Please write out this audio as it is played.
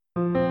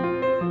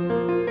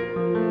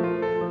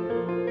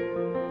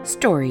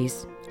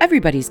Stories.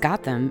 Everybody's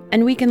got them,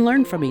 and we can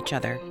learn from each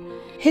other.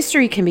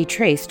 History can be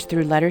traced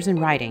through letters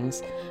and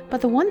writings, but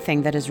the one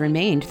thing that has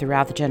remained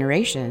throughout the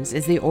generations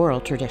is the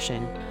oral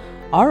tradition.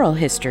 Oral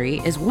history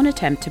is one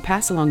attempt to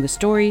pass along the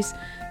stories,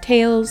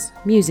 tales,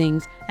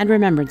 musings, and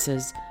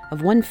remembrances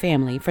of one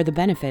family for the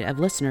benefit of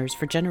listeners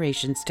for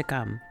generations to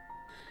come.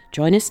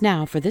 Join us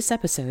now for this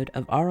episode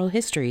of Oral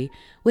History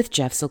with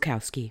Jeff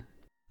Ziolkowski.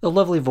 The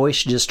lovely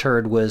voice you just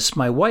heard was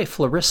my wife,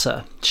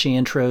 Laryssa. She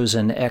intros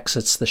and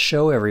exits the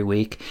show every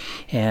week,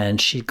 and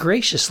she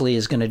graciously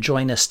is going to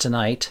join us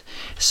tonight.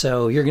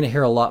 So you're going to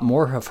hear a lot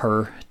more of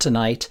her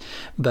tonight,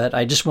 but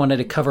I just wanted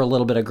to cover a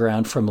little bit of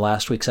ground from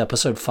last week's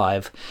episode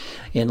 5.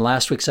 In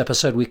last week's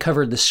episode, we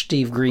covered the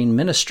Steve Green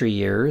ministry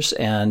years,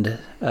 and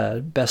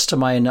to the best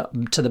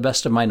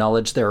of my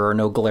knowledge, there are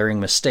no glaring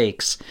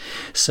mistakes.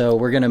 So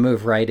we're going to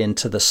move right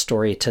into the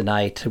story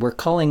tonight. We're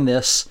calling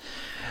this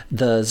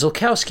the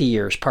Ziolkowski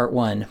Years, Part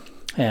 1.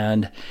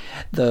 And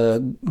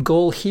the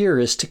goal here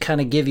is to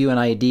kind of give you an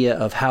idea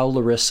of how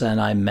Laryssa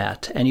and I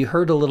met. And you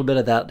heard a little bit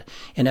of that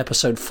in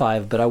episode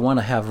 5, but I want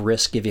to have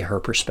Riss give you her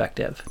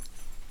perspective.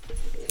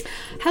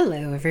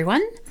 Hello,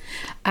 everyone.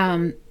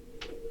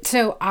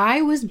 So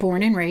I was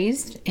born and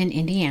raised in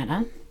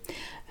Indiana.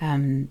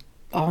 I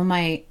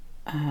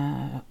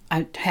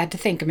had to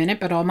think a minute,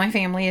 but all my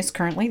family is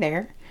currently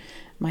there,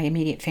 my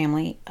immediate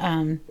family.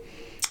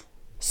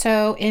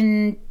 So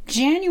in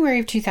January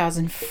of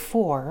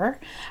 2004,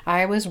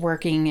 I was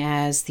working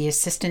as the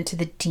assistant to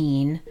the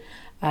dean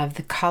of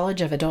the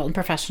College of Adult and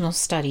Professional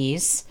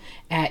Studies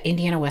at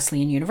Indiana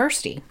Wesleyan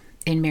University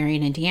in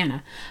Marion,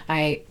 Indiana.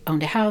 I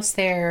owned a house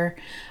there.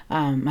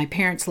 My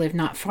parents lived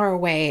not far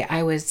away.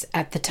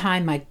 At the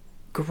time, my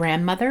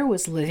grandmother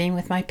was living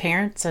with my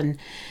parents, and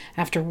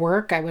after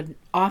work, I would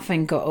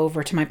often go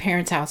over to my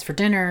parents' house for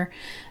dinner,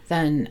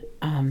 then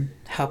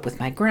help with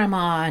my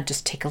grandma,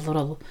 just take a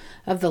little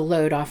of the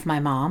load off my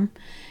mom.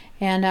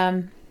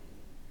 And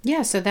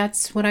so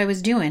that's what I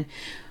was doing.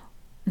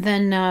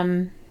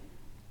 Then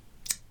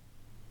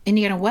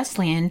Indiana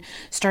Wesleyan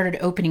started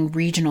opening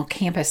regional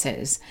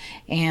campuses,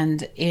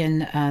 and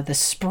in the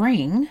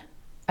spring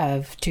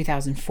of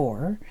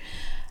 2004,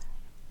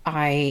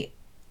 I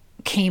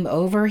came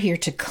over here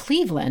to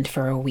Cleveland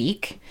for a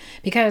week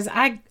because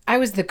I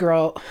was the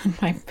girl.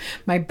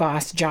 My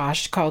boss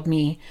Josh called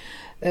me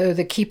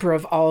the keeper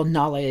of all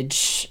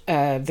knowledge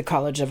of the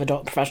College of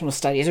Adult Professional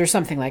Studies, or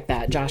something like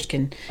that. Josh,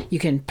 you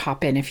can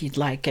pop in if you'd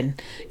like and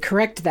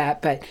correct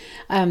that. But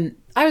I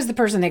was the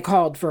person they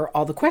called for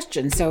all the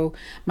questions. So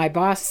my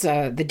boss,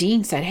 the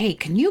dean, said, "Hey,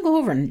 can you go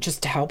over and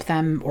just help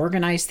them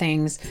organize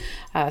things?"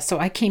 So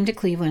I came to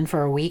Cleveland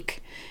for a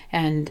week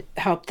and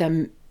helped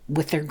them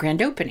with their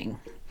grand opening.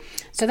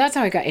 So that's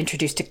how I got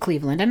introduced to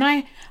Cleveland. And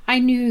I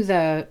knew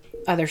the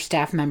other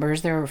staff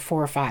members. There were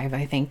 4 or 5,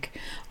 I think,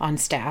 on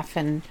staff.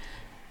 And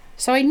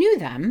so I knew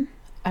them.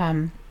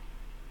 But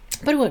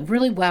it went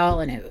really well,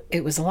 and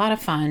it was a lot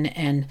of fun.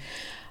 And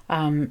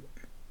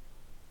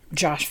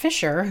Josh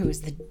Fisher, who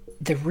is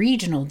the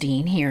regional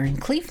dean here in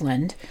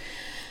Cleveland,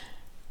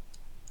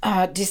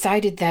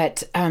 decided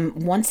that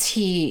once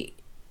he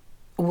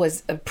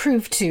was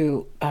approved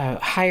to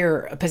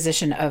hire a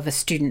position of a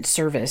student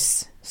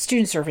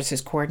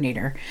services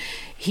coordinator,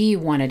 he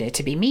wanted it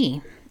to be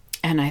me.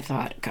 And I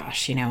thought,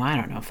 gosh, I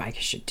don't know if I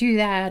should do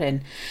that.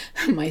 And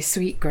my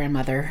sweet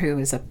grandmother, who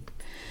was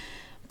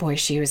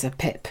she was a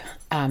pip,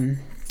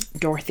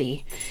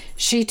 Dorothy,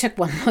 she took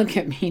one look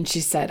at me and she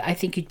said, "I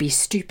think you'd be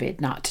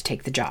stupid not to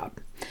take the job."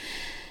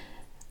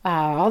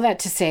 All that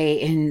to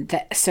say,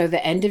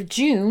 the end of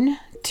June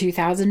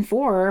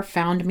 2004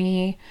 found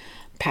me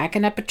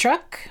packing up a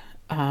truck.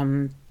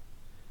 I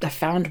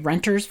found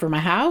renters for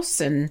my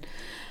house and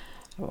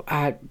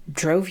I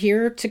drove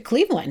here to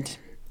Cleveland,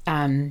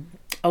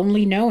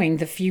 only knowing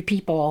the few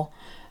people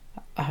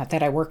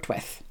that I worked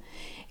with.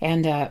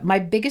 And my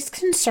biggest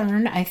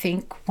concern, I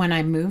think, when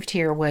I moved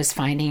here was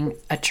finding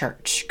a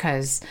church,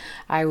 because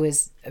I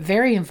was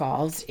very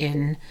involved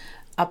in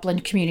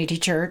Upland Community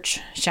Church.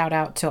 Shout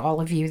out to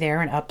all of you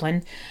there in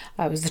Upland.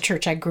 It was the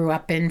church I grew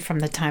up in from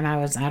the time I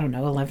was,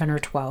 11 or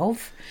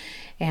 12.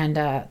 And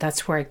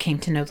that's where I came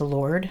to know the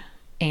Lord.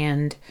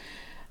 And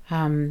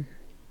I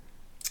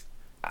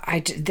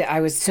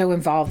was so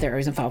involved there. I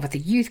was involved with the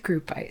youth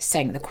group. I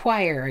sang in the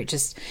choir.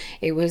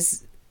 It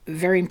was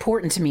very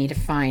important to me to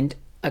find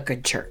a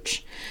good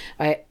church.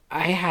 I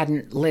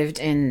hadn't lived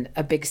in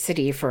a big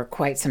city for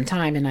quite some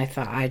time, and I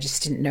thought I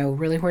just didn't know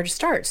really where to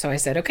start. So I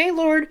said, "Okay,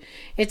 Lord,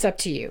 it's up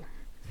to you."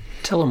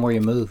 Tell them where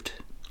you moved.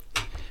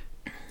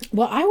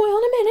 Well, I will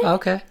in a minute.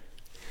 Okay.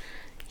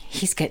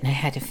 He's getting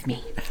ahead of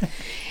me.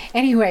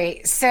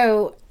 Anyway,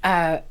 so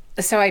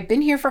I've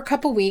been here for a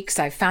couple weeks.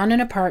 I found an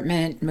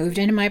apartment, moved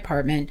into my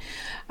apartment,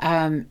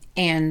 and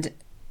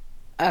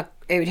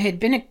it had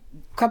been a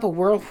couple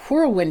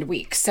whirlwind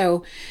weeks.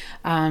 So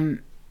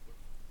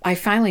I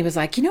finally was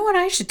like, you know what?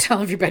 I should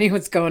tell everybody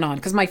what's going on,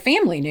 because my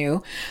family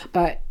knew,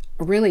 but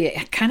really,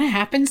 it kind of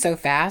happened so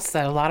fast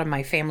that a lot of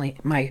my family,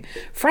 my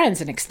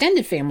friends and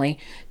extended family,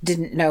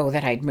 didn't know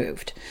that I'd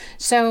moved.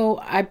 So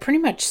I pretty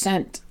much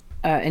sent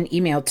an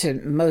email to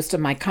most of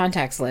my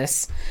contacts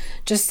lists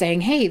just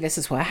saying, hey, this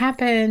is what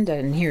happened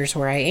and here's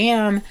where I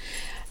am.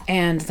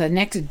 And the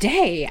next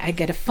day I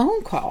get a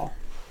phone call.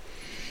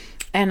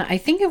 And I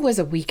think it was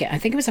a weekend. I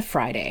think it was a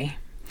Friday.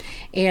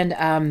 And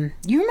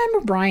you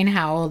remember Brian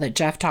Howell that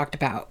Jeff talked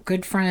about?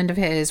 Good friend of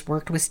his,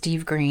 worked with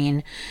Steve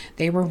Green.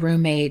 They were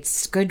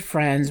roommates, good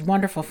friends,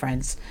 wonderful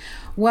friends.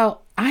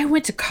 Well, I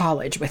went to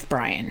college with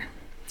Brian.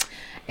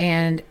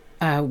 And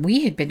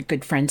we had been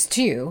good friends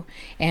too.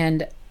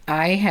 And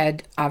I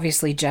had,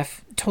 obviously,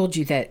 Jeff told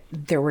you that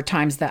there were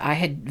times that I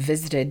had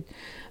visited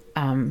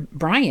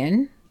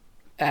Brian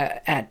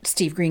at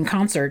Steve Green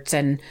concerts,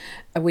 and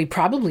we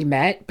probably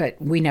met, but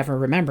we never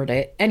remembered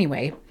it.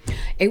 Anyway,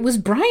 it was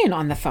Brian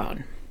on the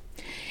phone.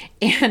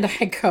 And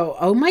I go,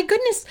 oh my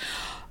goodness.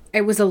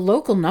 It was a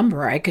local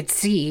number I could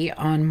see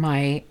on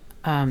my,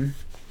 I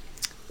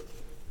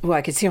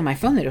could see on my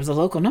phone that it was a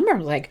local number. I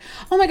was like,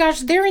 oh my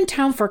gosh, they're in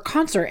town for a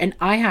concert and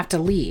I have to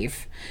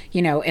leave,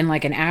 in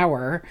like an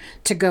hour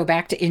to go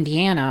back to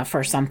Indiana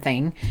for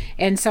something.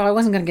 And so I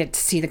wasn't going to get to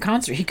see the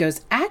concert. He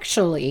goes,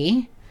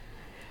 actually,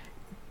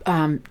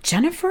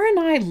 Jennifer and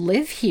I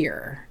live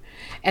here.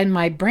 And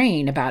my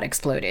brain about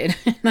exploded.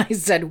 And I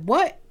said,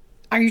 what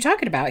are you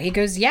talking about? He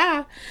goes,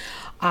 yeah,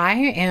 I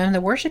am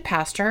the worship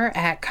pastor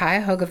at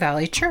Cuyahoga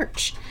Valley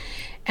Church.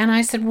 And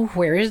I said, well,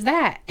 where is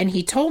that? And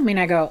he told me, and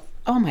I go,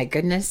 oh my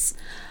goodness,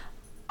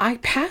 I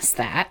pass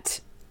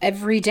that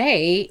every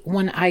day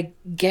when I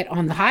get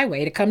on the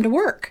highway to come to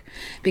work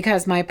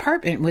because my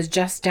apartment was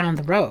just down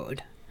the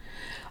road.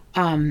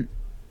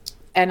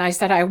 And I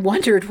said, I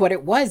wondered what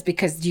it was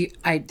because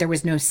there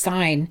was no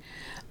sign.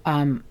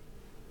 I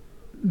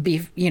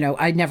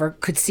never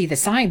could see the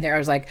sign there. I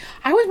was like,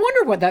 I always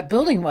wondered what that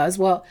building was.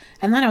 Well,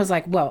 and then I was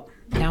like, well,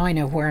 now I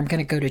know where I'm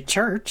going to go to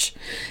church.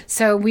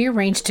 So we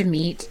arranged to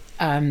meet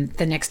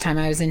the next time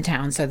I was in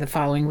town. So the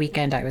following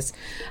weekend I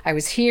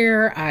was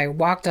here. I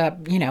walked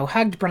up,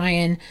 hugged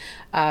Brian.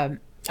 I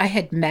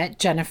had met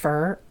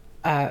Jennifer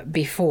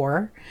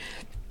before.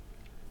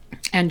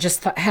 And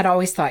just had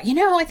always thought,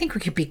 I think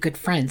we could be good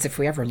friends if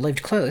we ever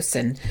lived close.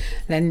 And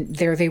then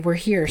there they were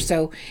here.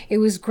 So it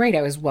was great.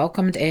 I was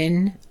welcomed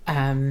in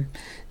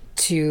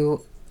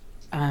to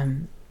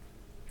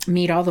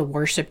meet all the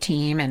worship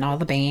team and all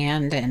the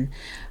band.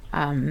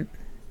 And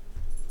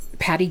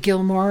Patty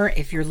Gilmore,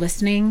 if you're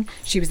listening,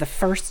 she was the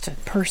first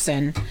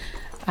person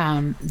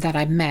that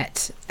I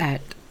met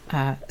at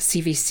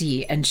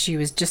CVC. And she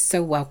was just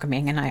so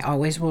welcoming. And I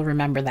always will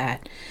remember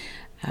that.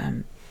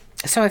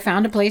 So I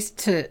found a place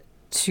to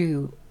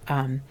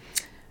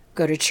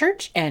go to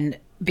church, and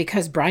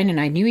because Brian and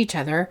I knew each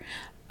other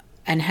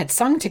and had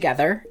sung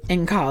together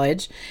in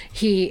college,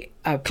 he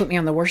put me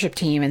on the worship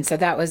team, and so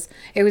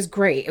it was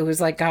great. It was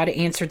like God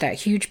answered that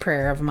huge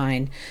prayer of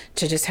mine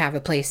to just have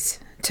a place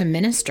to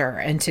minister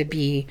and to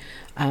be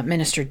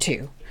ministered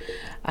to.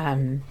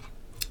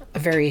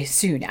 Very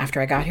soon after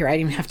I got here, I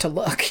didn't even have to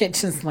look; it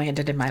just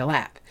landed in my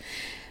lap.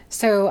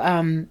 So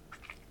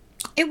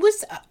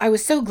I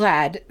was so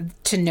glad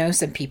to know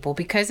some people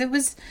because it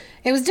was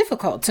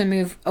difficult to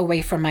move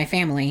away from my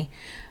family.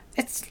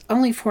 It's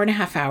only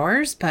 4.5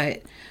 hours,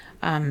 but,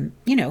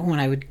 when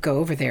I would go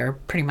over there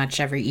pretty much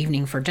every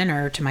evening for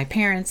dinner to my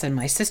parents, and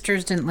my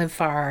sisters didn't live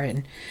far,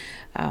 and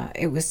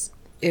it was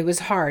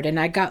hard, and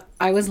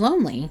I was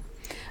lonely.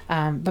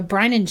 But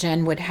Brian and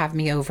Jen would have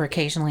me over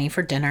occasionally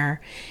for dinner.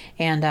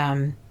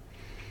 And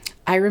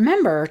I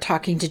remember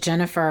talking to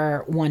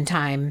Jennifer one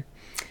time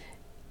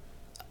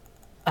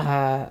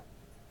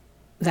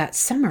that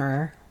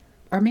summer,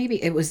 or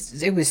maybe it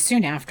was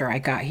soon after I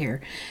got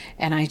here,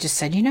 and I just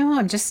said,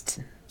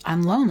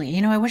 I'm lonely.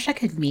 I wish I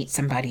could meet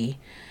somebody,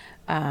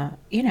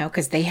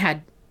 because they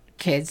had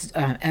kids.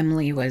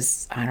 Emily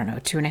was, I don't know,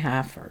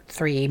 2.5 or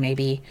 3,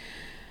 maybe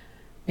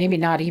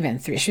not even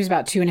 3. She was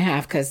about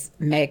 2.5 because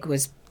Meg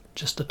was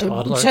just a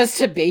toddler,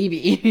 just a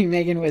baby.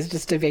 Megan was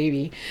just a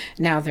baby.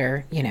 Now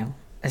they're,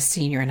 a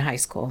senior in high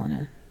school and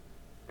a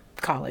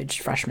college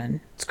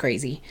freshman. It's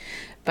crazy.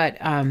 But,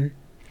 I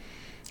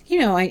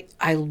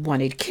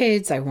wanted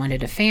kids. I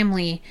wanted a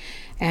family.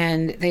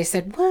 And they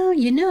said, well,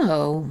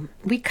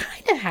 we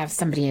kind of have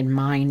somebody in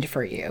mind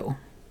for you.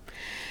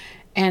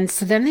 And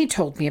so then they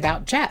told me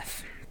about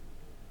Jeff.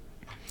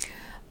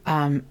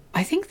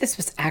 I think this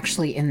was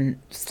actually in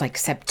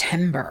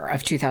September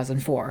of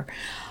 2004.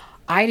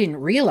 I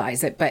didn't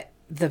realize it, but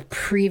the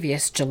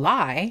previous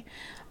July,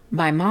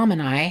 my mom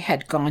and I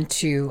had gone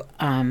to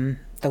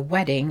the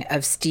wedding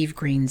of Steve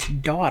Green's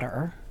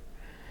daughter,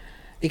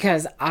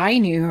 because I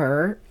knew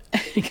her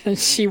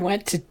because she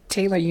went to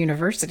Taylor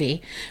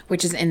University,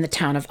 which is in the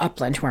town of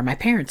Upland where my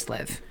parents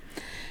live.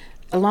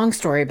 A long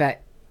story,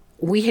 but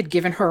we had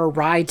given her a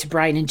ride to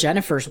Brian and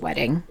Jennifer's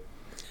wedding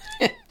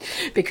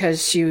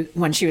because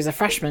when she was a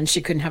freshman,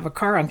 she couldn't have a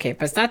car on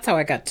campus. That's how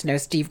I got to know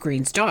Steve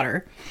Green's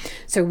daughter.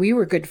 So we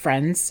were good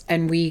friends,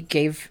 and we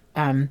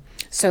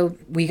so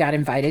we got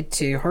invited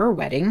to her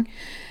wedding.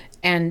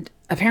 And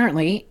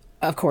apparently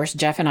of course,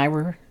 Jeff and I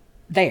were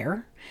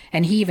there,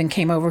 and he even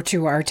came over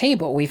to our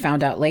table. We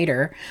found out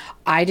later.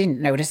 I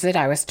didn't notice it.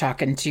 I was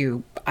talking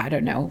to, I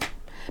don't know,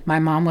 my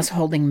mom was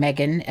holding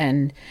Megan,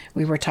 and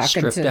we were talking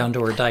stripped to... down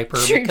to her diaper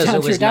because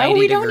it was 90 degrees.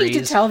 We don't need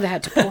to tell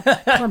that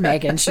to poor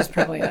Megan. She's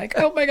probably like,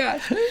 oh my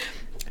gosh.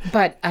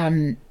 But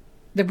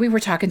we were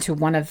talking to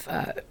one of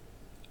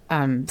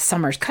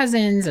Summer's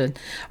cousins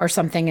or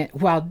something,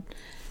 while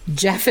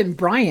Jeff and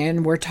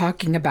Brian were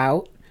talking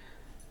about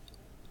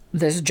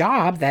this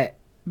job that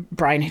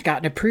Brian had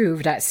gotten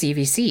approved at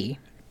CVC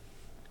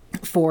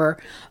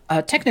for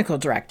a technical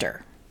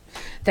director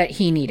that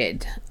he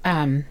needed.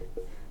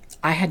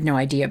 I had no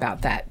idea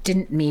about that.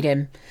 Didn't meet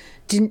him,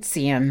 didn't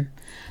see him.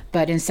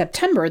 But in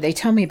September, they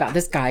tell me about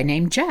this guy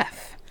named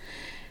Jeff.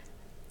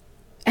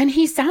 And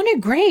he sounded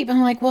great.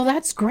 I'm like, well,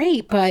 that's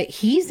great, but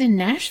he's in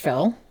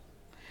Nashville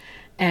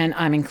and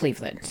I'm in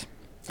Cleveland.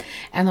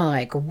 And they're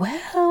like,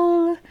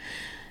 well,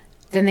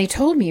 then they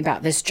told me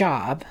about this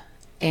job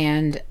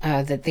and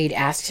that they'd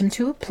asked him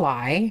to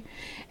apply.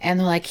 And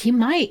they're like, he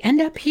might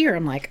end up here.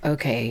 I'm like,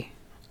 okay,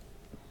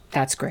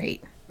 that's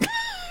great.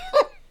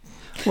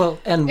 Well,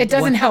 and it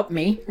doesn't help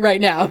me right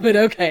now, but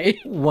okay.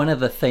 One of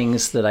the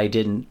things that I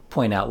didn't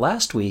point out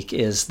last week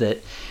is that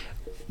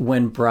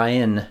when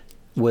Brian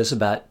was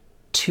about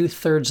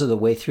 2/3 of the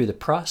way through the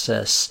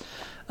process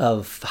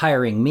of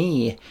hiring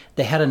me,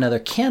 they had another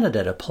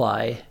candidate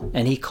apply,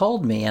 and he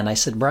called me and I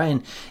said,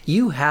 Brian,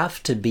 you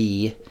have to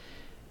be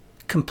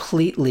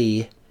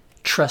completely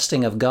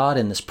trusting of God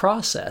in this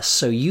process.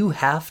 So you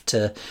have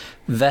to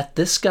vet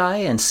this guy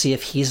and see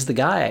if he's the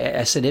guy.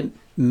 I said, it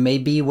may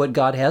be what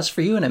God has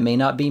for you and it may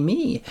not be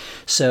me.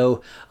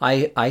 So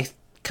I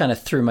kind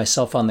of threw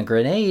myself on the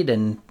grenade,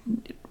 and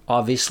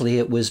obviously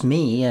it was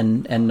me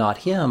and not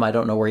him. I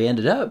don't know where he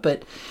ended up,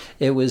 but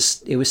it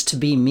was to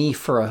be me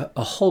for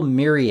a whole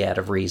myriad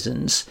of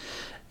reasons.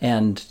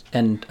 And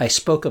I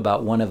spoke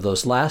about one of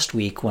those last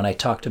week when I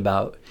talked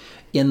about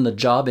in the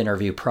job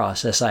interview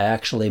process, I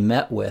actually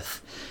met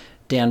with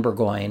Dan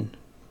Burgoyne,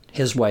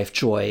 his wife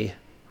Joy,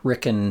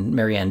 Rick and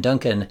Marianne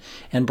Duncan,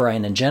 and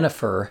Brian and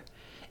Jennifer,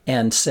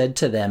 and said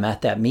to them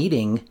at that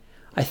meeting,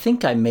 I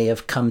think I may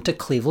have come to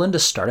Cleveland to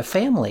start a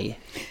family.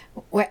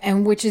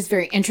 And which is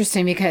very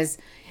interesting because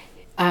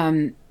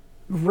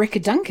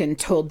Rick Duncan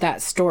told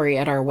that story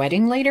at our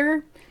wedding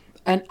later,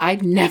 and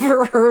I'd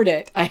never heard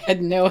it. I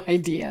had no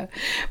idea.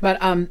 But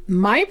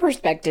my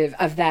perspective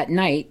of that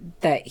night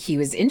that he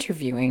was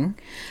interviewing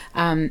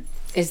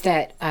is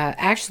that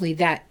actually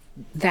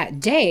that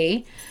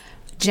day,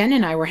 Jen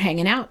and I were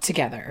hanging out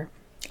together.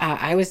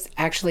 I was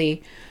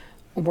actually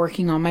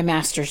working on my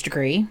master's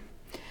degree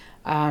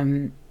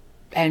and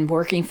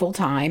working full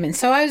time. And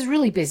so I was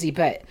really busy,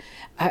 but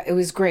it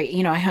was great.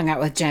 You know, I hung out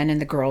with Jen and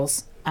the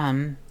girls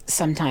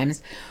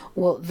sometimes.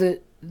 Well,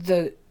 the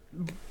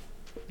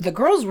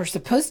girls were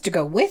supposed to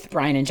go with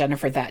Brian and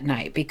Jennifer that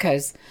night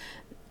because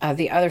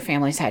the other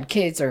families had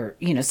kids, or,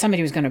 you know,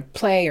 somebody was going to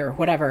play or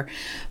whatever.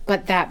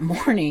 But that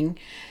morning,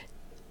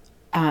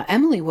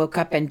 Emily woke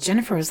up and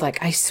Jennifer was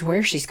like, I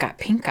swear she's got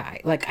pink eye.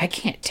 Like, I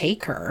can't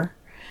take her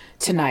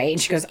tonight.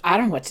 And she goes, I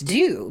don't know what to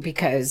do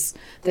because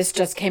this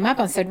just came up.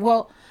 I said,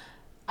 well,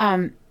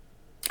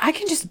 I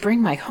can just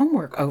bring my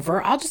homework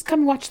over. I'll just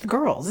come watch the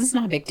girls. It's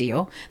not a big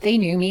deal. They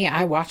knew me.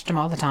 I watched them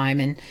all the time.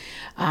 And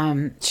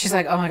she's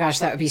like, oh my gosh,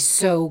 that would be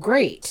so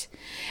great.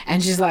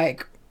 And she's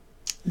like,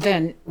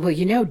 then, well,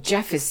 you know,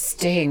 Jeff is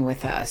staying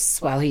with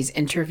us while he's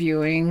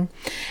interviewing.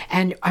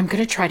 And I'm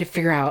going to try to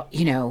figure out,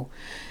 you know,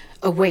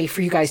 a way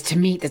for you guys to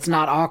meet that's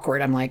not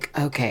awkward. I'm like,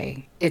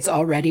 okay, it's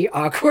already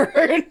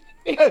awkward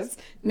because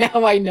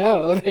now I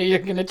know that you're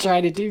going to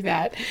try to do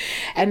that.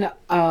 And,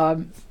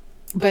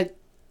 but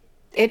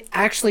it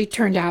actually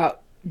turned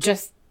out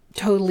just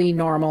totally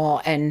normal.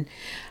 And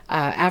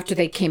after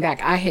they came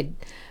back, I had,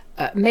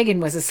 Megan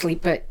was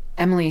asleep, but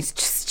Emily's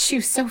just, she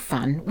was so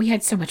fun. We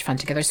had so much fun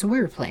together. So we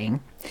were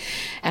playing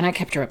and I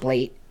kept her up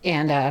late.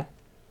 And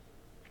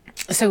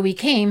so we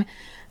came,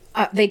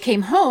 they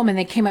came home and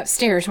they came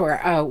upstairs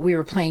where we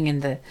were playing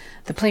in the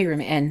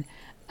playroom.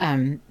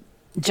 And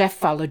Jeff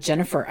followed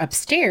Jennifer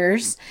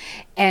upstairs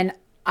and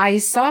I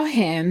saw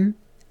him.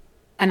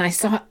 And I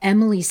saw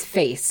Emily's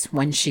face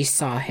when she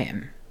saw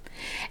him.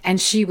 And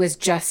she was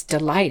just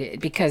delighted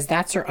because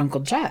that's her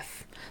Uncle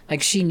Jeff.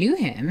 Like, she knew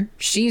him.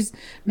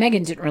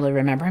 Megan didn't really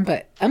remember him,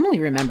 but Emily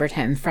remembered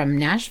him from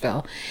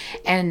Nashville.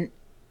 And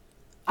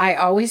I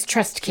always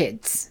trust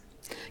kids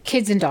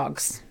and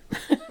dogs.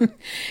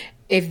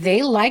 If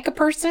they like a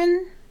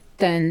person,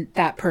 then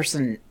that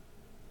person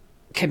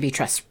can be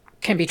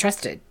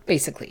trusted,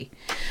 basically.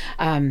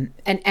 And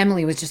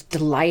Emily was just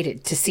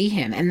delighted to see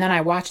him. And then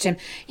I watched him,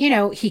 you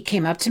know, he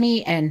came up to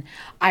me and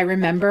I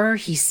remember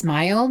he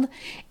smiled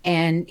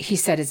and he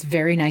said, it's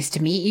very nice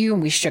to meet you.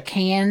 And we shook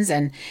hands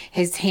and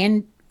his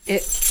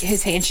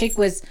handshake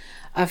was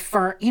a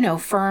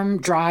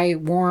firm, dry,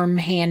 warm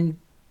handshake.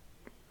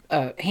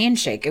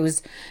 It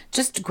was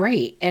just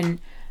great. And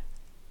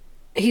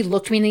he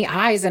looked me in the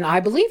eyes and I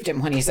believed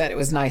him when he said it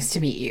was nice to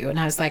meet you. And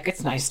I was like,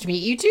 it's nice to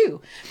meet you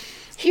too.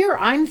 Here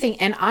I'm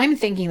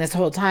thinking this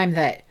whole time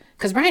that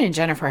because Brian and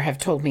Jennifer have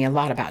told me a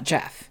lot about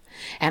Jeff.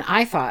 And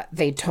I thought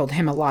they told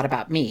him a lot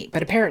about me,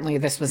 but apparently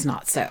this was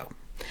not so.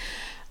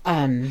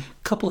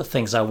 Couple of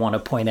things I want to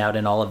point out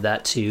in all of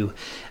that too.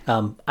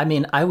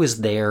 I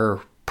was there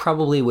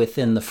probably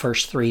within the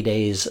first 3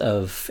 days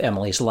of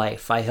Emily's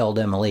life. I held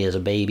Emily as a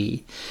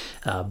baby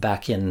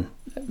back in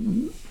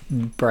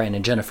Brian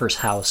and Jennifer's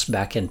house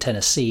back in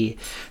Tennessee.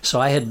 So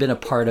I had been a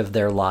part of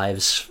their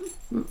lives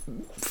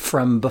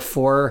from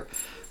before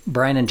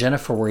Brian and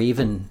Jennifer were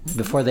even,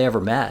 before they ever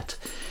met.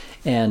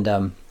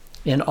 And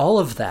in all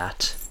of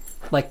that,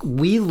 like,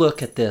 we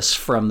look at this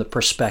from the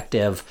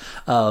perspective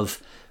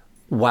of,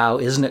 wow,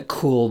 isn't it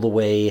cool the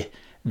way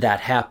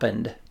that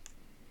happened?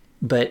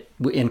 But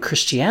in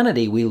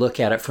Christianity, we look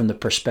at it from the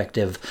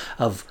perspective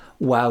of,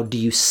 wow, do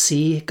you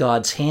see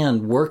God's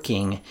hand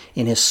working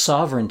in his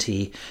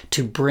sovereignty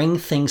to bring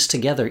things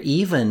together?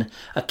 Even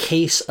a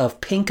case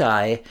of pink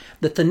eye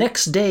that the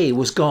next day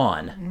was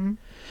gone. Mm-hmm.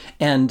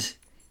 And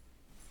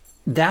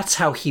that's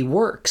how he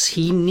works.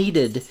 He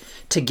needed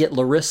to get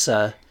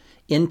Laryssa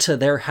into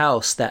their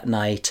house that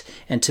night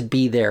and to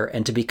be there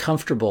and to be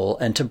comfortable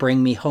and to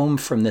bring me home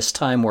from this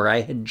time where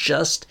I had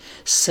just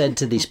said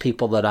to these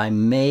people that I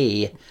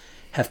may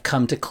have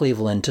come to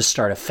Cleveland to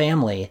start a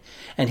family.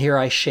 And here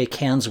I shake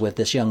hands with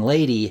this young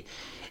lady,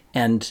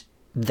 and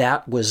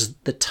that was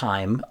the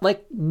time.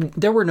 Like,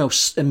 there were no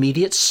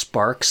immediate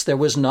sparks. There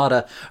was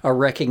not a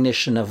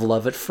recognition of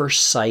love at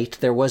first sight.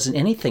 There wasn't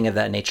anything of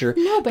that nature.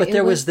 No, but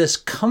there was this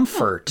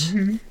comfort.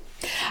 Mm-hmm.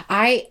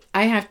 I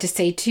have to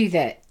say, too,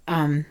 that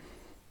I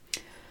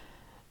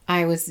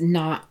was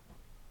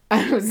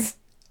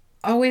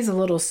always a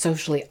little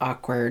socially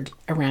awkward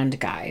around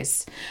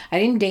guys. I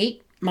didn't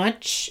date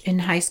much in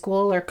high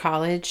school or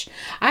college.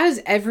 I was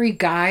every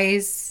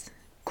guy's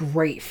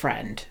great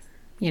friend.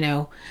 You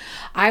know,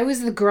 I was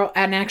the girl,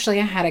 and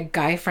actually I had a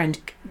guy friend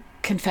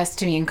confess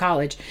to me in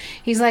college.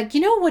 He's like,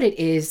 you know what it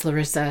is,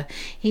 Laryssa?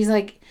 He's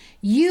like,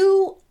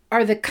 you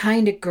are the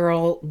kind of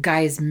girl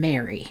guys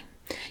marry.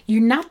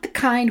 You're not the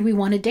kind we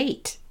want to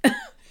date. And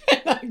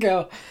I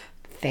go,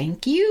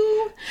 thank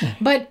you.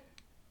 But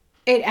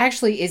it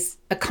actually is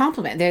a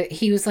compliment.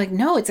 He was like,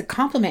 no, it's a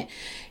compliment.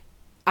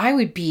 I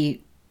would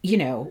be, you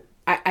know,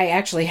 I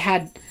actually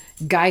had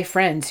guy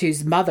friends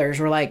whose mothers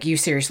were like, you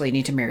seriously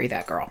need to marry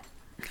that girl.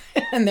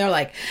 And they're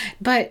like,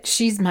 but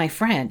she's my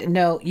friend.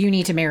 No, you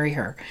need to marry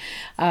her.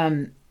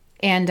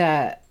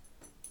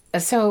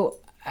 So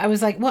I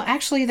was like, well,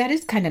 actually, that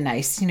is kind of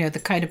nice. You know,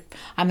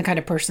 I'm the kind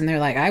of person they're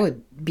like, I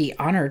would be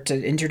honored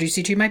to introduce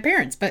you to my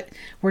parents, but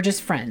we're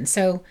just friends.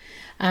 So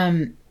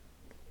I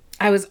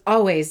was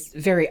always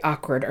very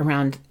awkward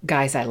around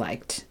guys I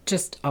liked,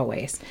 just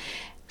always.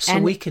 So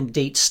we can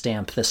date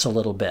stamp this a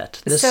little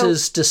bit. This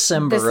is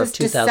December of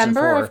 2004.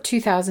 December of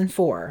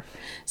 2004.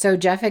 So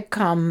Jeff had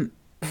come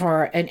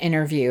for an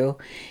interview,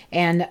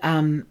 and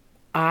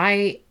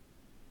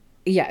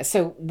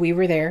so we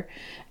were there,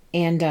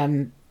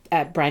 and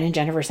at Brian and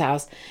Jennifer's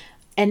house,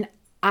 and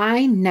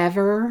I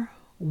never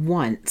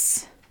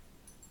once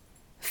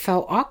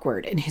felt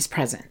awkward in his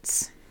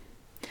presence.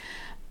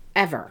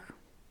 Ever.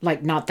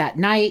 Like, not that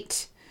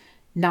night,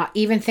 not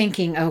even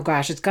thinking, oh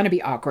gosh, it's going to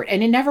be awkward.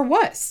 And it never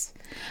was.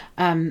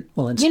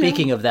 Well, and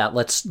speaking of that,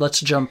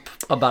 let's jump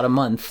about a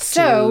month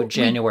to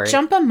January.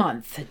 Jump a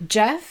month.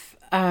 Jeff,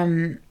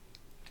 I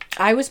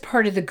was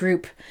part of the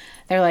group.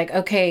 They're like,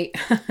 okay,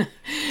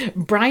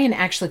 Brian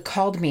actually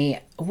called me,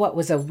 what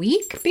was a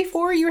week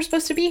before you were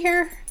supposed to be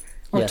here?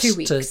 Or 2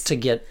 weeks. To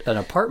get an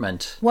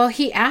apartment. Well,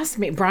 he asked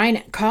me,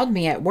 Brian called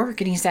me at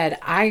work and he said,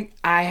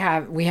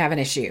 we have an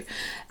issue.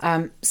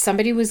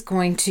 Somebody was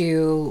going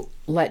to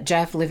let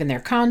Jeff live in their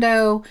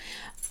condo.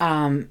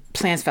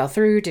 Plans fell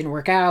through, didn't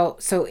work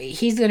out. So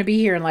he's going to be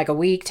here in like a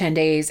week, 10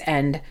 days.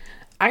 And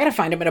I got to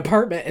find him an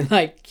apartment. And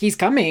like, he's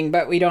coming,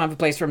 but we don't have a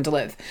place for him to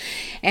live.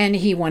 And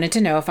he wanted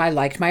to know if I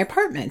liked my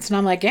apartments. And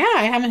I'm like, yeah,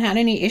 I haven't had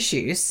any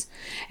issues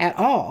at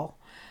all.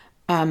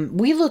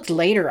 We looked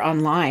later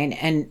online,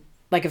 and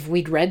like, if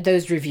we'd read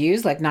those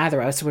reviews, like,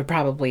 neither of us would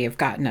probably have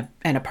gotten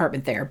an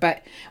apartment there.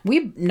 But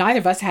neither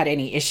of us had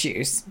any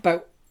issues.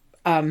 But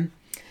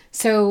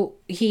so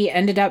he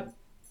ended up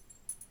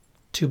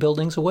 2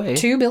 buildings away.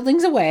 2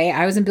 buildings away.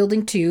 I was in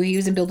building 2. He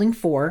was in building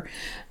 4.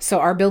 So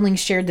our buildings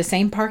shared the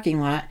same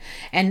parking lot.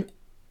 And,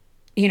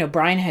 you know,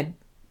 Brian had,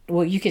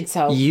 well, you can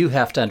tell. You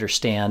have to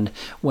understand,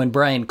 when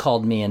Brian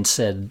called me and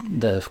said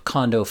the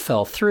condo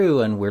fell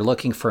through and we're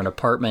looking for an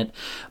apartment,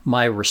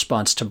 my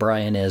response to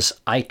Brian is,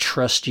 I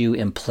trust you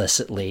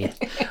implicitly.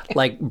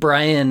 Like,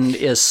 Brian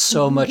is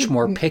so much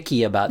more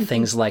picky about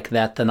things like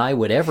that than I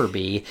would ever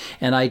be.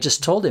 And I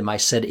just told him, I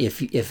said,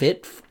 if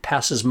it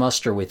passes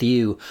muster with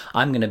you,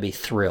 I'm going to be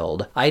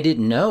thrilled. I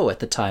didn't know at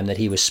the time that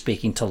he was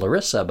speaking to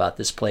Laryssa about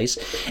this place.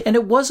 And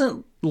it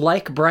wasn't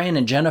like Brian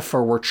and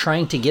Jennifer were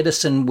trying to get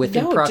us in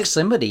within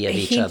proximity of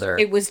each other.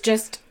 It was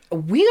just,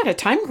 we got a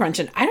time crunch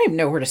and I don't even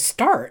know where to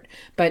start.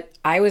 But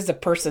I was the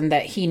person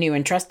that he knew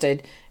and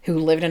trusted who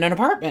lived in an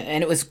apartment,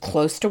 and it was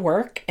close to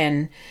work.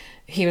 And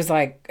he was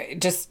like,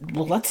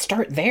 let's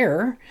start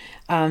there.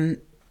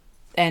 And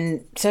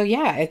so,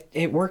 yeah,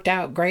 it worked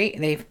out great.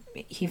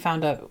 he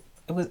found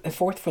it was a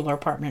fourth floor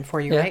apartment for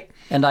you, right?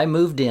 And I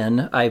moved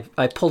in. I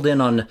pulled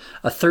in on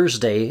a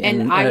Thursday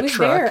in I a was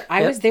truck. there.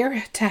 I was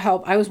there to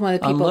help. I was one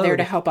of the people there Unload.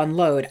 to help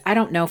unload. I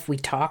don't know if we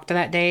talked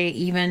that day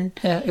even.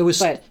 Yeah, it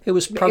was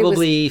we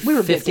probably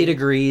were 50 busy.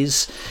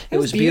 degrees. It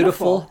was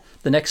beautiful.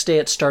 The next day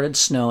it started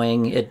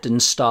snowing. It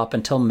didn't stop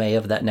until May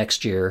of that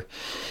next year.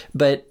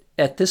 But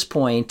at this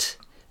point,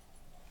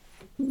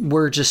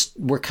 we're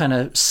kind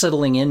of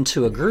settling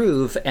into a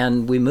groove,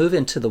 and we move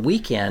into the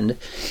weekend.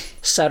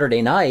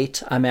 Saturday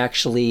night, I'm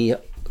actually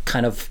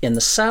kind of in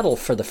the saddle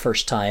for the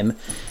first time,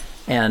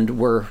 and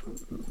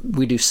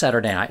we do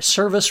Saturday night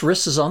service.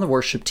 Riss is on the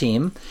worship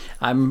team.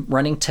 I'm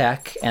running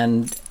tech,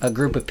 and a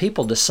group of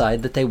people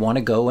decide that they want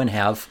to go and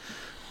have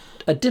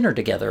a dinner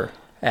together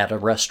at a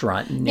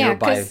restaurant nearby. Yeah,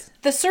 because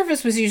the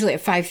service was usually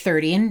at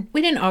 5:30, and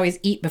we didn't always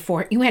eat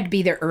before. You had to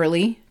be there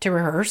early to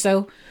rehearse,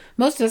 so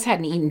most of us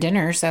hadn't eaten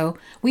dinner. So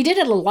we did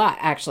it a lot,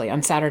 actually.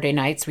 On Saturday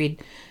nights,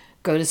 we'd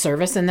go to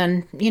service, and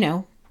then,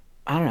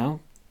 I don't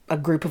know, a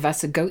group of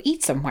us would go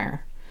eat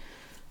somewhere.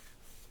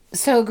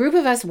 So a group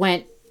of us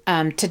went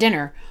to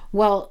dinner.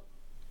 Well,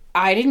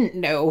 I didn't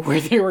know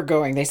where they were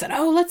going. They said,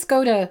 oh, let's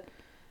go to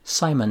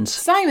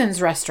Simon's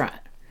restaurant.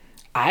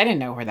 I didn't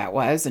know where that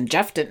was, and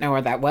Jeff didn't know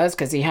where that was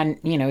because he hadn't,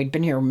 he'd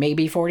been here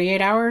maybe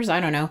 48 hours. I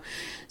don't know.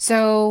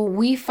 So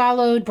we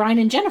followed Brian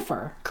and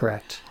Jennifer.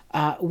 Correct.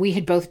 We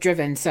had both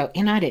driven,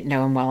 and I didn't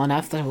know him well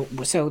enough.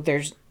 So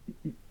there's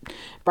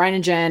Brian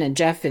and Jen and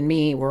Jeff and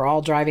me. We're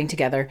all driving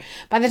together.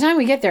 By the time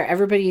we get there,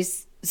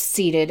 everybody's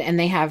seated, and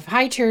they have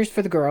high chairs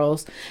for the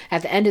girls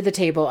at the end of the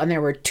table, and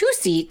there were 2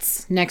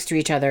 seats next to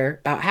each other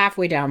about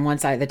halfway down one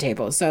side of the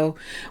table. So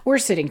we're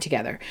sitting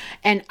together,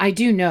 and I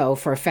do know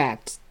for a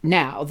fact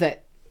now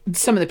that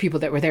some of the people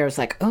that were there was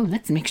like, oh,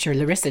 let's make sure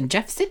Laryssa and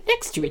Jeff sit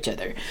next to each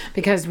other,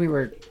 because we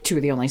were 2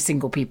 of the only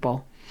single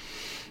people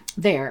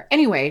there.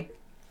 Anyway,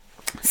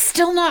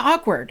 still not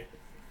awkward.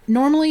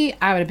 Normally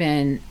I would have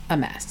been a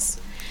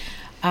mess.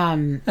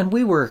 And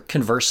we were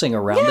conversing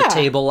around the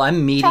table.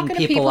 I'm meeting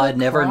people I'd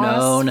never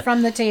known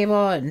from the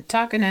table and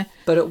talking to.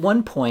 But at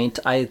one point,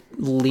 I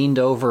leaned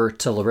over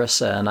to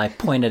Laryssa and I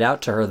pointed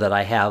out to her that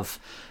I have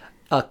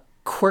a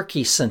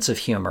quirky sense of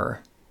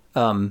humor,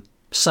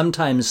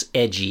 sometimes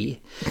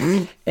edgy.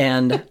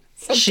 And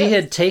she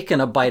had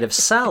taken a bite of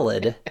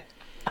salad,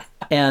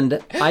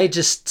 and I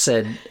just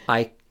said,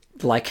 I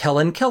like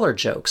Helen Keller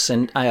jokes,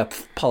 and I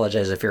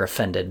apologize if you're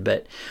offended,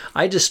 but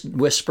I just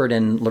whispered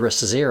in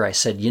Laryssa's ear, I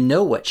said, you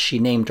know what she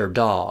named her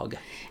dog.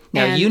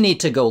 Now, you need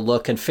to go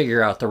look and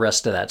figure out the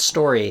rest of that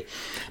story,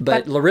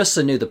 but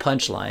Laryssa knew the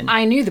punchline.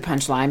 I knew the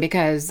punchline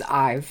because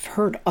I've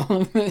heard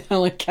all of the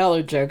Helen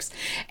Keller jokes,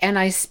 and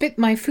I spit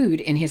my food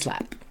in his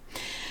lap.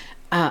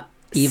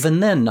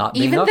 Even then, not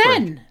being awkward.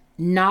 Even then,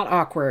 not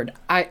awkward.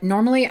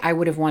 Normally, I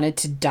would have wanted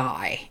to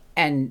die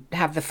and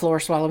have the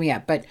floor swallow me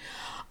up, but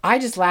I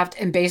just laughed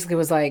and basically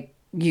was like,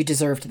 you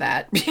deserved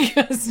that,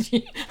 because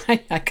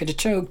I could have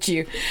choked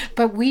you.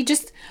 But we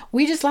just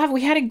laughed.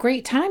 We had a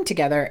great time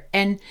together.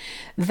 And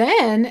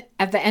then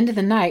at the end of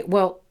the night,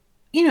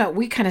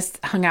 we kind of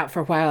hung out for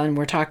a while and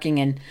we're talking,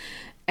 and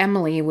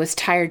Emily was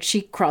tired.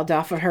 She crawled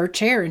off of her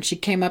chair and she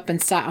came up and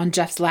sat on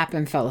Jeff's lap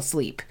and fell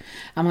asleep.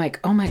 I'm like,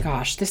 oh my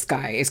gosh, this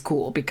guy is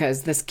cool,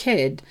 because this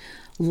kid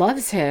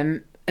loves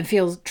him and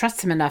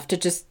trusts him enough to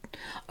just,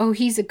 oh,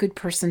 he's a good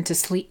person to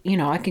sleep.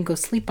 I can go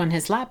sleep on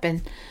his lap,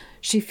 and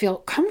she feel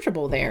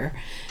comfortable there.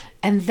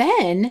 And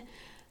then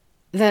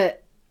the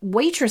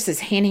waitress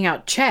is handing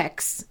out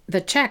checks,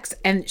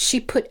 and she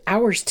put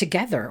ours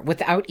together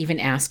without even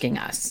asking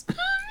us.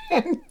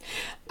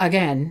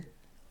 Again,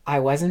 I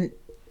wasn't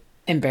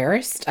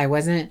embarrassed.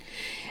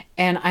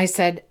 And I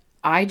said,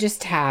 I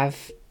just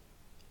have,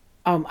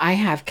 I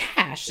have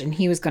cash. And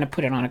he was going to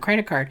put it on a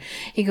credit card.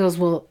 He goes,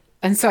 well,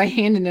 and so I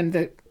handed him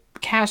the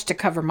cash to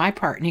cover my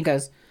part, and he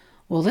goes,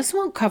 well, this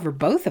won't cover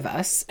both of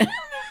us.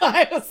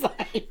 I was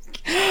like,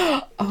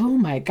 oh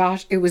my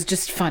gosh, it was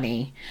just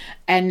funny.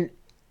 And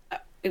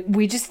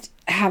we just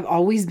have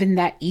always been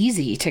that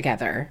easy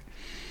together.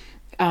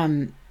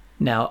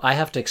 Now, I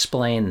have to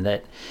explain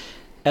that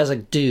as a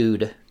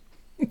dude,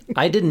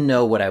 I didn't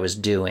know what I was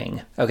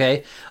doing,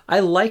 okay? I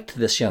liked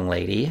this young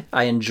lady.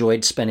 I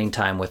enjoyed spending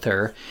time with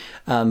her.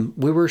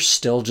 We were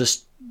still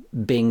just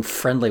being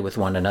friendly with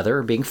one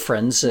another, being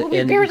friends in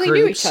groups. We barely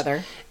knew each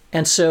other.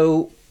 And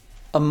so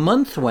a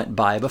month went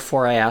by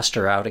before I asked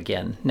her out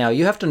again. Now,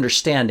 you have to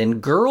understand,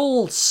 in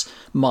girls'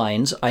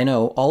 minds, I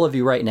know all of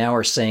you right now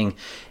are saying,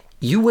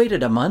 you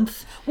waited a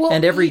month? Well,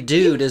 and every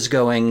dude is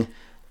going,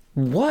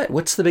 what?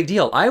 What's the big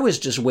deal? I was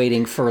just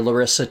waiting for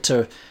Laryssa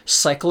to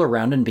cycle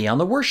around and be on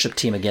the worship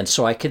team again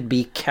so I could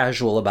be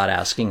casual about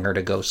asking her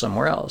to go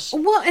somewhere else.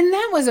 Well, and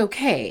that was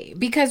okay,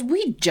 because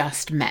we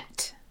just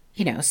met.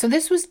 So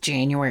this was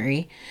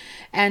January.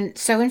 And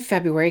so in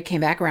February, it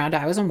came back around.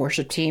 I was on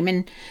worship team,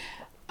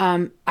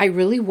 and I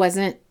really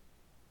wasn't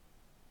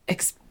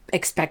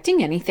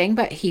expecting anything,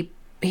 but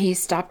he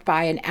stopped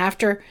by. And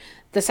after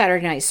the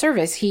Saturday night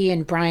service, he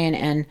and Brian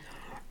and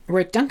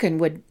Rick Duncan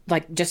would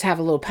like just have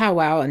a little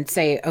powwow and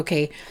say,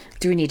 okay,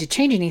 do we need to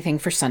change anything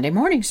for Sunday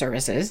morning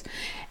services?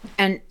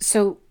 And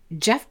so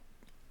Jeff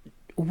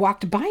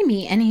walked by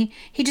me and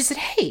he just said,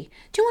 hey,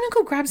 do you want to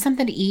go grab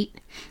something to eat?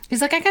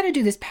 He's like, I got to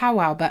do this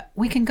powwow, but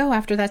we can go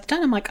after that's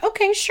done. I'm like,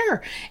 okay,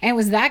 sure. And it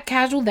was that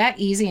casual, that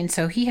easy. And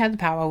so he had the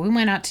powwow. We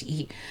went out to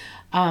eat.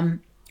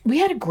 We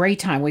had a great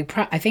time.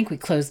 I think we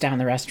closed down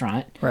the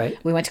restaurant. Right.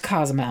 We went to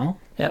Cozumel.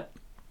 Yep.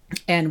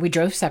 And we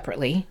drove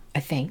separately, I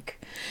think.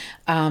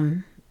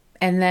 And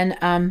then,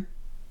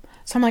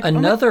 so I'm like,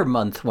 another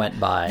month went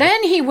by.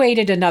 Then he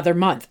waited another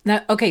month.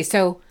 Now, okay,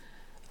 so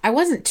I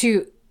wasn't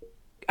too,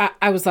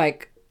 I was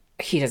like,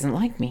 he doesn't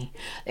like me.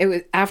 It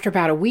was after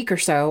about a week or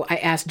so, I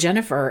asked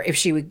Jennifer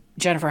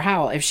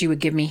Howell, if she would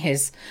give me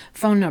his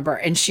phone number.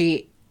 And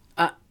she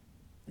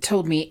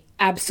told me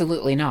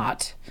absolutely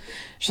not.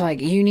 She's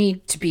like, you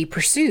need to be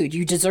pursued.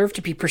 You deserve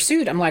to be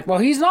pursued. I'm like, well,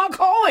 he's not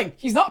calling.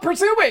 He's not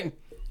pursuing.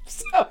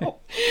 So,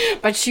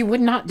 but she would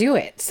not do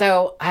it.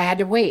 So I had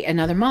to wait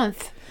another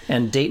month.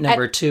 And date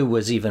number 2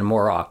 was even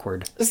more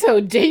awkward.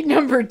 So date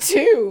number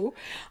 2,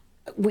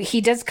 he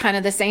does kind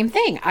of the same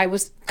thing. I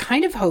was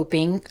kind of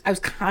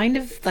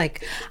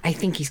like, I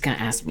think he's going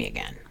to ask me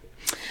again.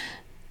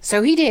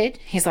 So he did.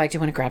 He's like, do you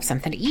want to grab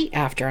something to eat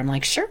after? I'm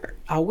like, sure,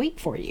 I'll wait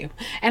for you.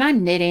 And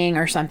I'm knitting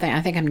or something. I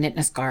think I'm knitting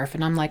a scarf.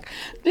 And I'm like,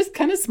 just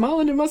kind of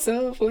smiling to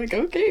myself. Like,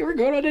 okay, we're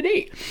going on a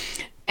date.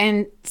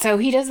 And so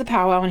he does the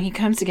powwow and he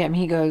comes to get me.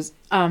 He goes,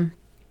 I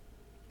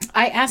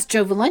asked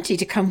Joe Valenti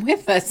to come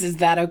with us. Is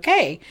that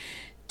okay?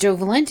 Joe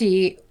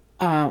Valenti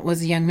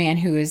was a young man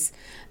who is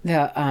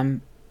the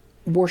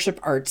worship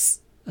arts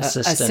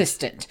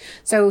assistant.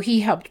 So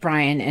he helped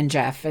Brian and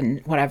Jeff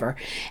and whatever.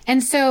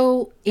 And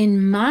so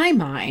in my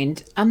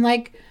mind, I'm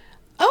like,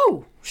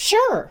 oh,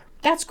 sure,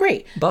 that's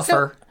great.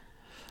 Buffer.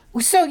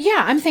 So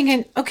yeah, I'm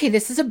thinking, okay,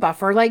 this is a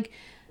buffer. Like,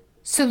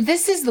 so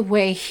this is the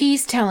way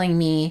he's telling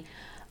me,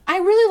 I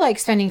really like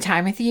spending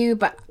time with you,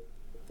 but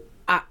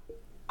I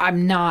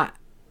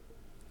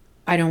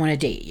don't want to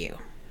date you,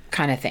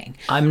 kind of thing.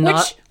 I'm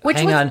not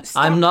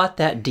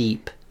that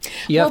deep.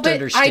 You have to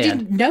understand. I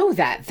didn't know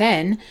that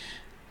then.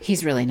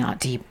 He's really not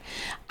deep.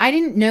 I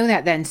didn't know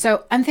that then.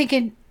 So I'm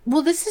thinking,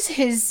 well, this is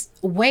his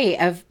way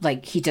of,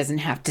 like, he doesn't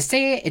have to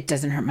say it. It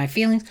doesn't hurt my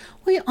feelings.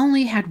 We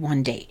only had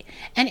one date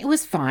and it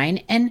was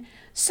fine. And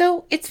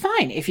so it's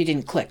fine if you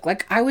didn't click.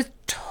 Like, I was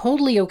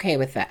totally okay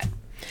with that.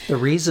 The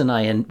reason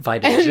I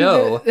invited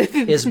Joe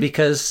is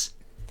because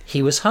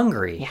he was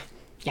hungry.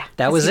 Yeah.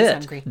 That was it.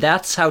 Hungry.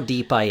 That's how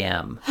deep I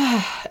am.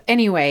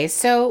 Anyway,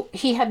 so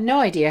he had no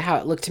idea how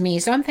it looked to me.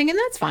 So I'm thinking,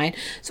 that's fine.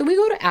 So we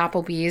go to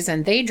Applebee's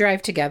and they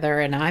drive together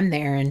and I'm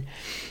there.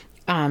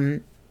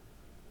 And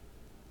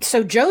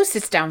so Joe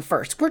sits down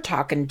first. We're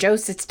talking. Joe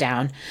sits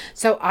down.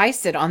 So I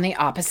sit on the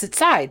opposite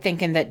side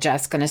thinking that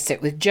Jeff's going to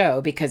sit with Joe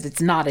because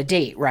it's not a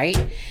date,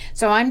 right?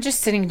 So I'm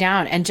just sitting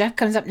down and Jeff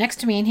comes up next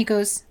to me and he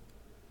goes,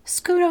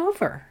 scoot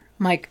over.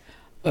 I'm like,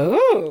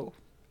 oh,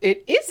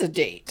 it is a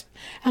date.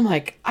 I'm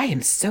like, I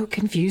am so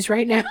confused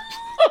right now.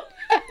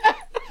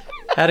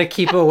 How to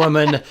keep a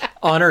woman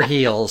on her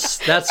heels.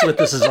 That's what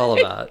this is all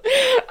about.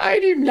 I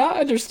do not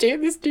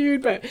understand this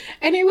dude,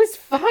 and it was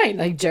fine.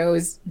 Like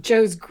Joe's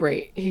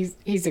great.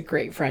 He's a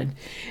great friend.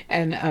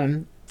 And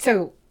and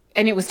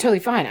it was totally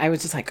fine. I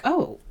was just like,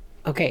 oh,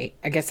 okay,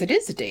 I guess it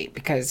is a date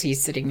because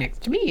he's sitting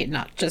next to me and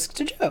not just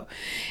to Joe.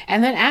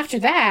 And then after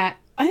that,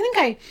 I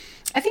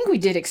think we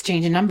did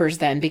exchange numbers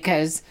then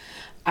because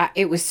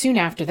it was soon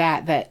after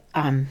that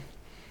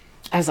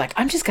I was like,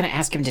 I'm just going to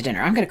ask him to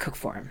dinner. I'm going to cook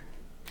for him.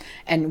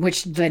 And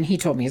which then he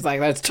told me, he's like,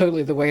 that's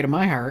totally the way to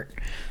my heart.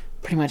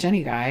 Pretty much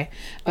any guy.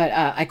 But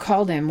I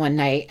called him one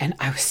night and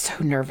I was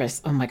so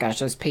nervous. Oh my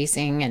gosh, I was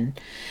pacing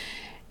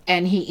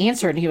and he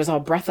answered and he was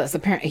all breathless.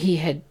 Apparently he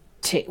had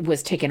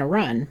was taking a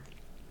run.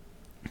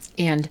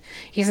 And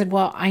he said,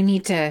 well, I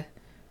need to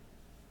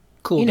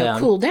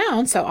cool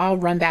down. So I'll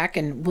run back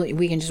and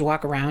we can just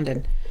walk around.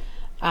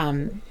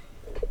 And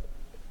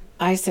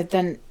I said,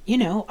 then,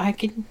 I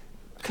can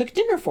cook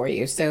dinner for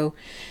you. So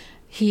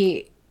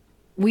we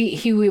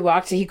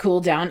walked, he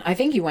cooled down. I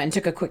think he went and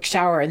took a quick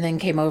shower and then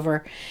came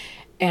over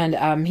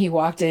and he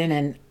walked in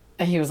and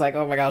he was like,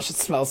 oh my gosh, it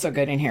smells so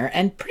good in here.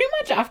 And pretty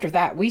much after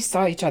that, we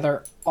saw each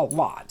other a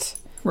lot.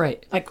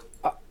 Right. Like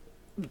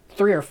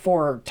 3 or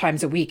 4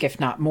 times a week, if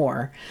not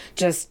more.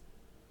 Just,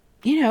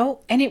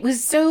 and it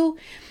was so,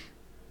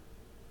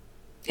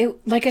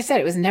 like I said,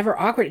 it was never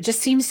awkward. It just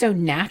seemed so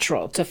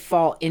natural to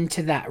fall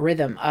into that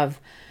rhythm of,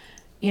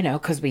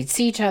 because we'd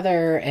see each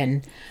other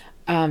and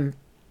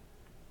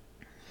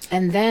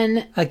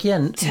then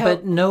again,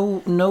 but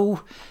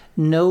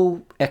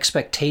no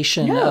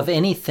expectation of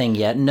anything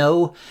yet.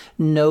 No,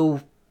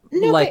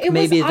 like it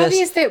maybe was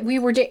obvious that we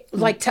were to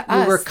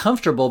us. We were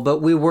comfortable, but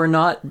we were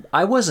not.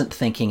 I wasn't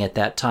thinking at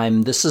that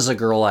time, this is a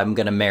girl I'm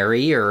going to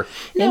marry or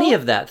any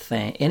of that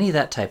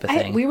type of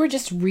thing. We were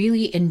just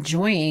really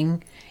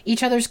enjoying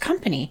each other's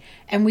company,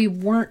 and we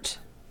weren't.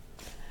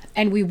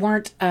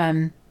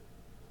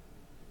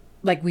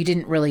 Like we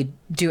didn't really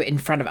do it in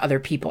front of other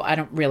people. I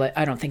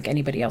don't think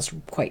anybody else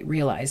quite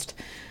realized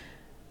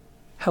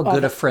how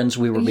good of friends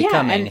we were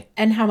becoming.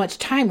 And how much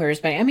time we were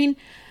spending. I mean,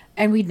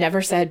 and we'd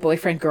never said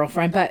boyfriend,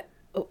 girlfriend, but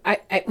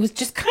I was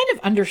just kind of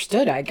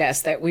understood, I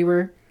guess, that we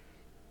were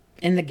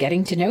in the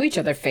getting to know each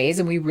other phase,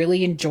 and we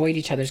really enjoyed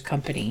each other's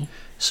company.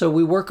 So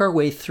we work our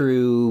way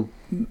through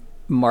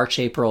March,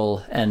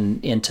 April,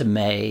 and into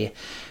May.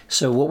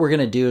 So what we're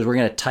going to do is we're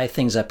going to tie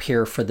things up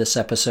here for this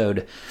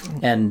episode.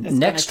 And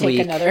next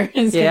week...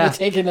 It's going to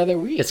take another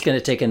week. It's going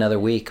to take another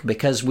week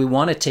because we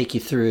want to take you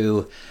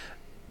through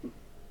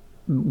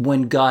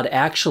when God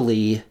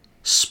actually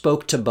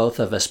spoke to both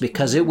of us,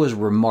 because it was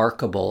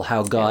remarkable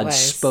how God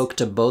spoke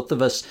to both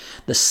of us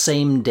the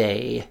same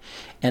day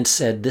and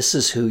said, this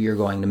is who you're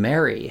going to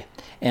marry.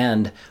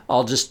 And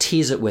I'll just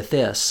tease it with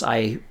this.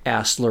 I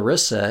asked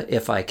Laryssa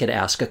if I could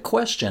ask a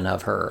question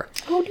of her.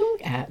 Oh,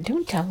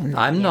 don't tell them that.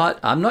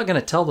 I'm not going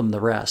to tell them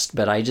the rest,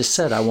 but I just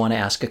said I want to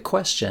ask a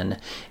question,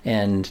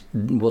 and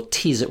we'll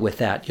tease it with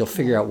that. You'll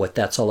figure out what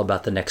that's all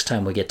about the next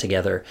time we get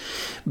together.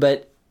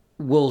 But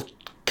we'll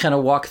kind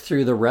of walk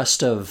through the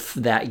rest of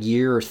that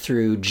year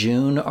through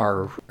June,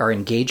 our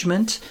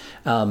engagement,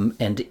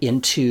 and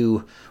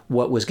into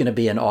what was going to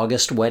be an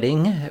August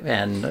wedding.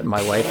 And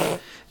my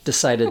wife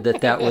decided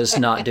that was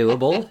not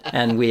doable,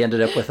 and we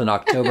ended up with an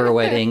October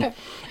wedding.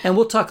 And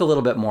we'll talk a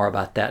little bit more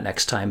about that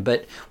next time.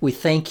 But we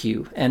thank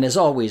you. And as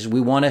always,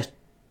 we want to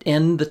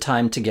end the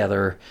time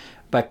together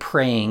by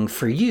praying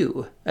for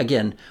you.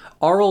 Again,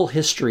 oral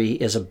history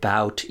is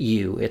about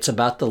you. It's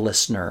about the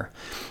listener.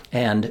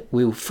 And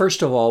we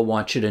first of all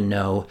want you to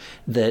know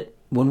that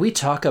when we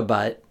talk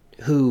about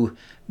who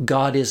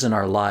God is in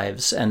our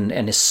lives and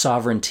his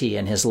sovereignty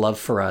and his love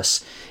for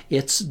us,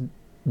 it's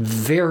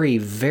very,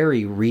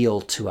 very real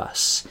to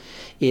us.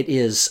 It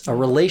is a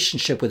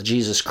relationship with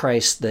Jesus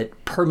Christ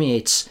that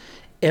permeates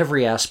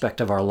every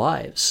aspect of our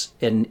lives.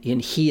 And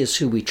he is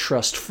who we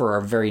trust for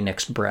our very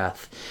next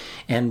breath.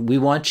 And we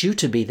want you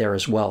to be there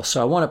as well.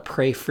 So I want to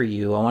pray for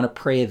you. I want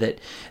to pray that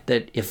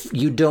if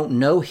you don't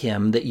know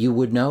him, that you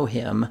would know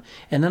him.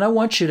 And then I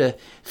want you to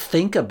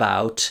think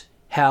about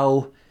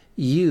how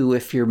you,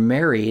 if you're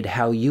married,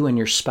 how you and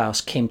your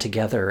spouse came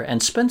together,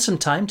 and spend some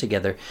time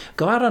together.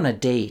 Go out on a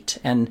date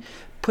and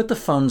put the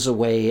phones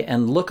away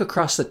and look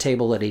across the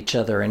table at each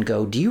other and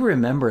go, do you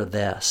remember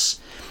this?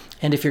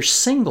 And if you're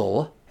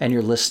single and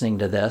you're listening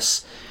to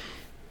this,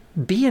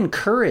 be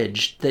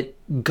encouraged that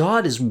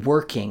God is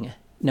working.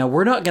 Now,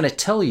 we're not going to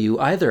tell you,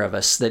 either of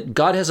us, that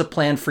God has a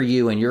plan for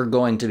you and you're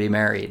going to be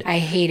married. I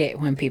hate it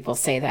when people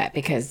say that,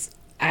 because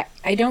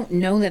I don't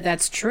know that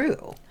that's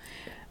true.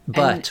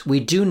 But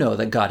we do know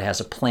that God has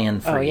a plan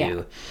for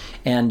you,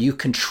 and you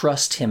can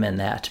trust him in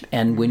that.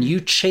 And when you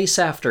chase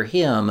after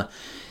him,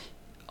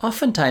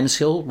 oftentimes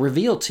he'll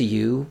reveal to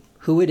you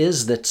who it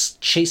is that's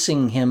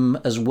chasing him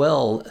as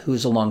well,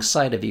 who's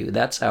alongside of you.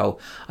 That's how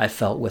I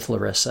felt with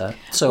Laryssa.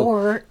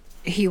 Or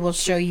he will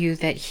show you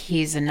that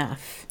he's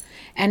enough.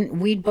 And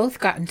we'd both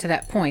gotten to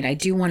that point. I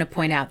do want to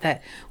point out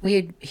that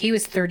he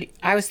was 30,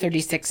 I was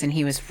 36 and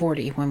he was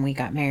 40 when we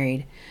got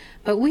married.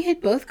 But we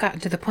had both gotten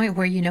to the point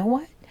where, you know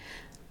what?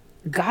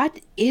 God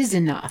is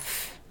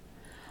enough.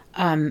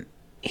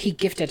 He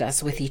gifted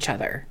us with each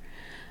other.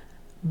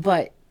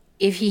 But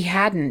if he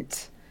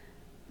hadn't,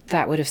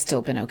 that would have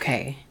still been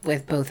okay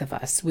with both of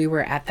us. We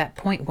were at that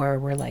point where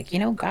we're like,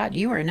 God,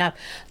 you are enough.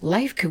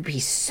 Life could be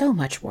so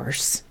much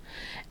worse.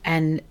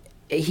 And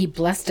he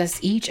blessed us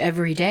each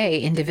every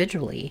day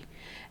individually.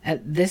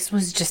 This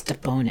was just a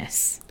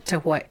bonus to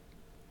what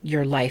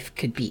your life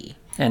could be.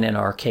 And in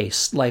our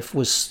case, life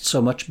was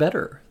so much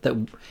better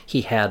that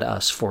he had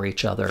us for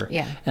each other.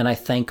 Yeah. And I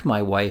thank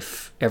my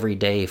wife every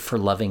day for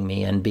loving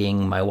me and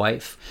being my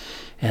wife.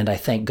 And I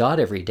thank God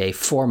every day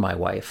for my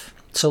wife.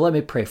 So let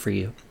me pray for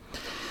you.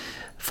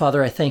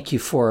 Father, I thank you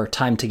for our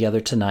time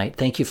together tonight.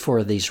 Thank you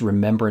for these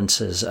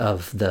remembrances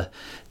of the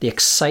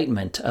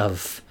excitement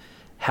of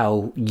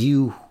how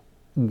you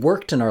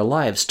worked in our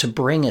lives to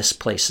bring us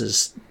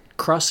places,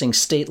 crossing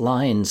state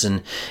lines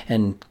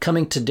and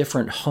coming to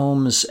different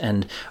homes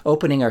and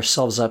opening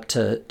ourselves up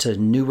to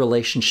new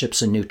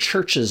relationships and new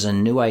churches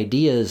and new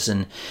ideas.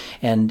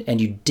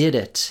 And you did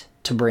it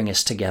to bring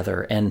us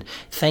together. And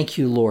thank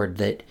you, Lord,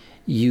 that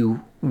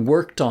you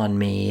worked on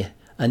me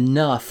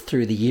enough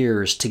through the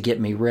years to get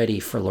me ready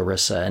for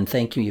Laryssa. And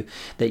thank you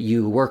that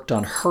you worked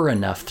on her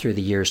enough through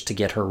the years to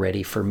get her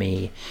ready for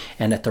me.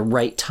 And at the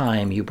right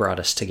time, you brought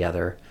us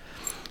together.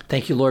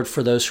 Thank you, Lord,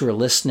 for those who are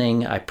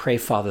listening. I pray,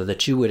 Father,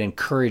 that you would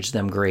encourage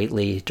them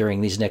greatly during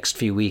these next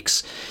few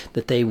weeks,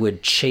 that they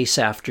would chase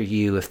after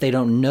you. If they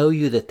don't know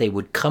you, that they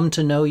would come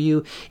to know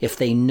you. If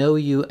they know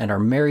you and are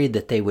married,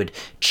 that they would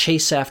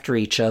chase after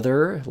each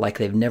other like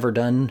they've never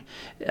done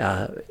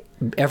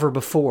ever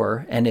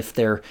before. And if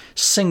they're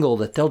single,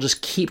 that they'll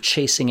just keep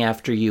chasing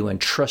after you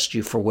and trust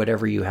you for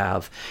whatever you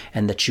have,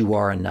 and that you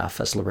are enough,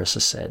 as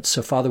Laryssa said.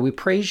 So, Father, we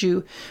praise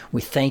you.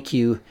 We thank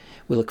you.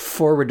 We look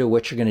forward to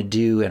what you're going to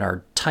do in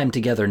our time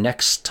together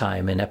next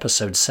time in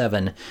episode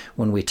 7,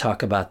 when we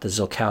talk about the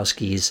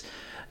Ziolkowski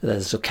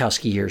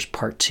Years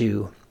Part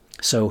 2.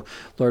 So,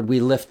 Lord,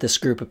 we lift this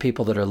group of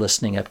people that are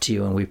listening up to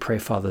you, and we pray,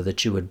 Father,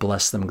 that you would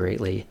bless them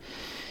greatly.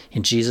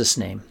 In Jesus'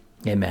 name,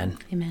 Amen.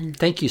 Amen.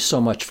 Thank you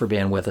so much for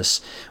being with us.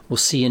 We'll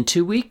see you in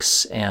 2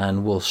 weeks,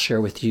 and we'll share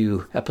with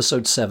you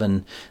Episode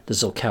 7, The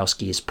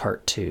Ziolkowskis,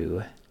 Part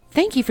 2.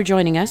 Thank you for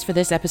joining us for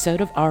this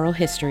episode of Oral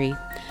History.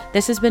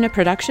 This has been a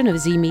production of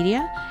Z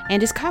Media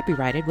and is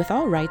copyrighted with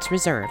all rights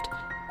reserved.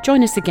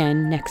 Join us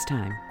again next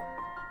time.